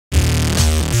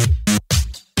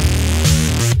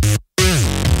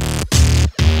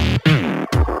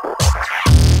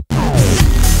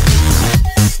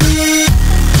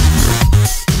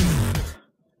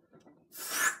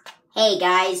Hey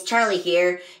guys, Charlie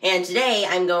here, and today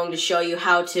I'm going to show you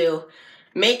how to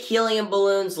make helium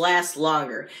balloons last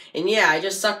longer. And yeah, I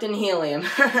just sucked in helium.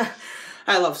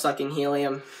 I love sucking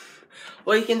helium.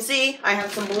 Well, you can see I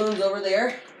have some balloons over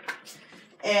there,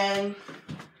 and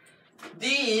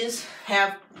these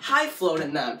have HIFLOAT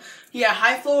in them. Yeah,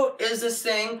 HIFLOAT is this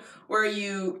thing where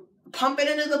you pump it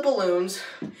into the balloons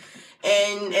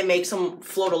and it makes them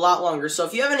float a lot longer. So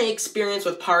if you have any experience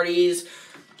with parties,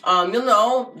 you'll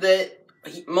know that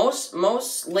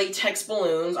most latex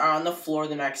balloons are on the floor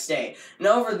the next day.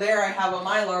 Now over there I have a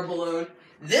mylar balloon.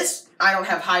 This I don't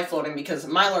have HIFLOAT in because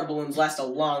mylar balloons last a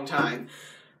long time.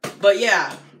 But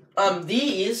yeah,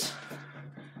 these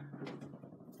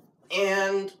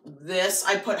and this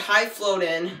I put HIFLOAT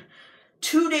in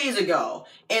 2 days ago,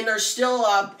 and they're still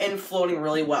up and floating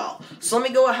really well. So let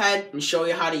me go ahead and show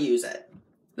you how to use it.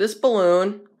 This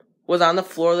balloon was on the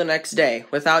floor the next day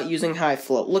without using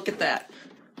HIFLOAT. Look at that.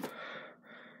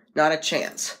 Not a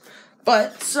chance.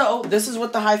 But, so, this is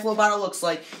what the HIFLOAT bottle looks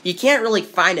like. You can't really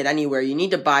find it anywhere. You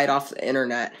need to buy it off the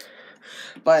internet.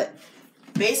 But,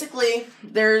 basically,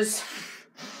 the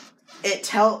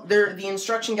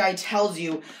instruction guide tells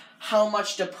you how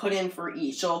much to put in for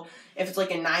each. So, if it's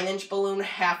like a 9-inch balloon,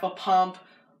 half a pump,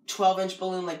 12-inch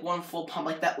balloon, like one full pump,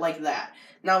 like that.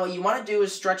 Now, what you want to do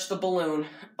is stretch the balloon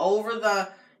over the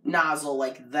nozzle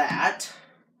like that,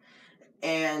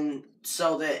 and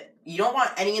so that you don't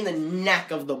want any in the neck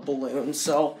of the balloon,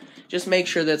 so just make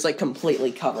sure that it's like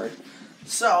completely covered.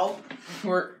 So,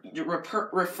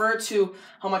 refer to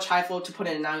how much HIFLOAT to put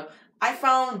in. Now, I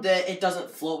found that it doesn't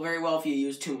float very well if you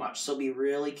use too much, so be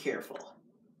really careful.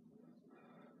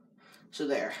 So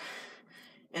there.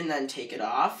 And then take it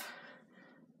off,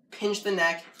 pinch the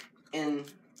neck,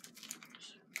 and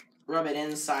rub it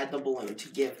inside the balloon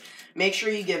to make sure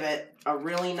you give it a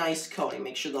really nice coating.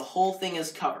 Make sure the whole thing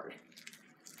is covered.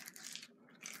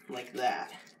 Like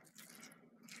that.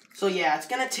 So yeah, it's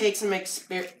going to take some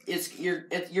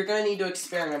you're going to need to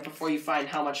experiment before you find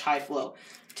how much HIFLOAT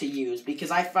to use,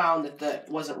 because I found that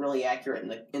wasn't really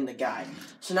accurate in the guide.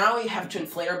 So now we have to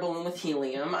inflate our balloon with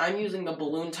helium. I'm using the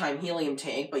Balloon Time helium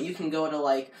tank, but you can go to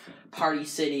like Party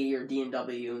City or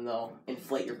D&W and they'll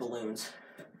inflate your balloons.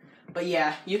 But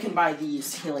yeah, you can buy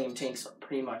these helium tanks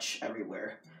pretty much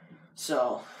everywhere.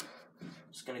 So, I'm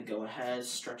just going to go ahead,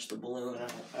 stretch the balloon.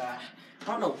 I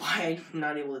don't know why I'm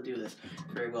not able to do this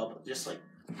very well, but just like,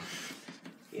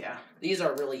 yeah. These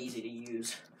are really easy to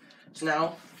use. So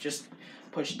now, just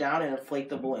push down and inflate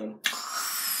the balloon.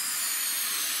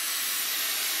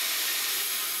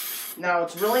 Now,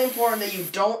 it's really important that you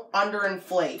don't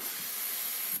underinflate.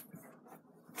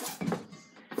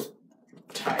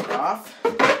 Tie it off.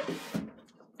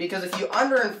 Because if you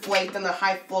underinflate, then the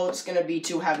HIFLOAT's going to be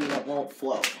too heavy and it won't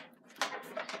float.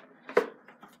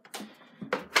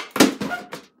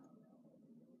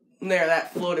 And there,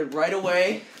 that floated right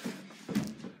away.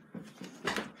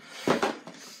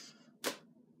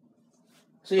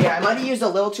 So yeah, I might have used a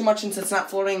little too much since it's not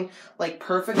floating like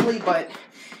perfectly, but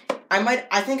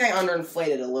I think I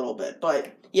underinflated a little bit.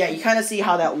 But yeah, you kind of see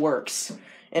how that works,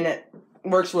 and it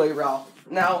works really well.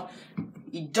 Now,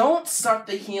 you don't suck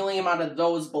the helium out of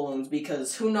those balloons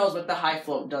because who knows what the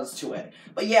HIFLOAT does to it.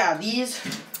 But yeah, these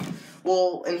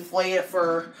will inflate it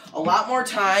for a lot more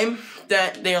time.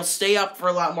 They'll stay up for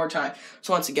a lot more time.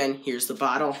 So once again, here's the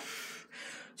bottle.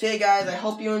 So hey guys, I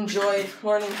hope you enjoyed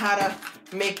learning how to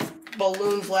make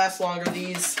balloons last longer.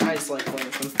 I just like playing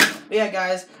with them. But yeah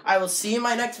guys, I will see you in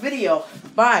my next video.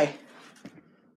 Bye.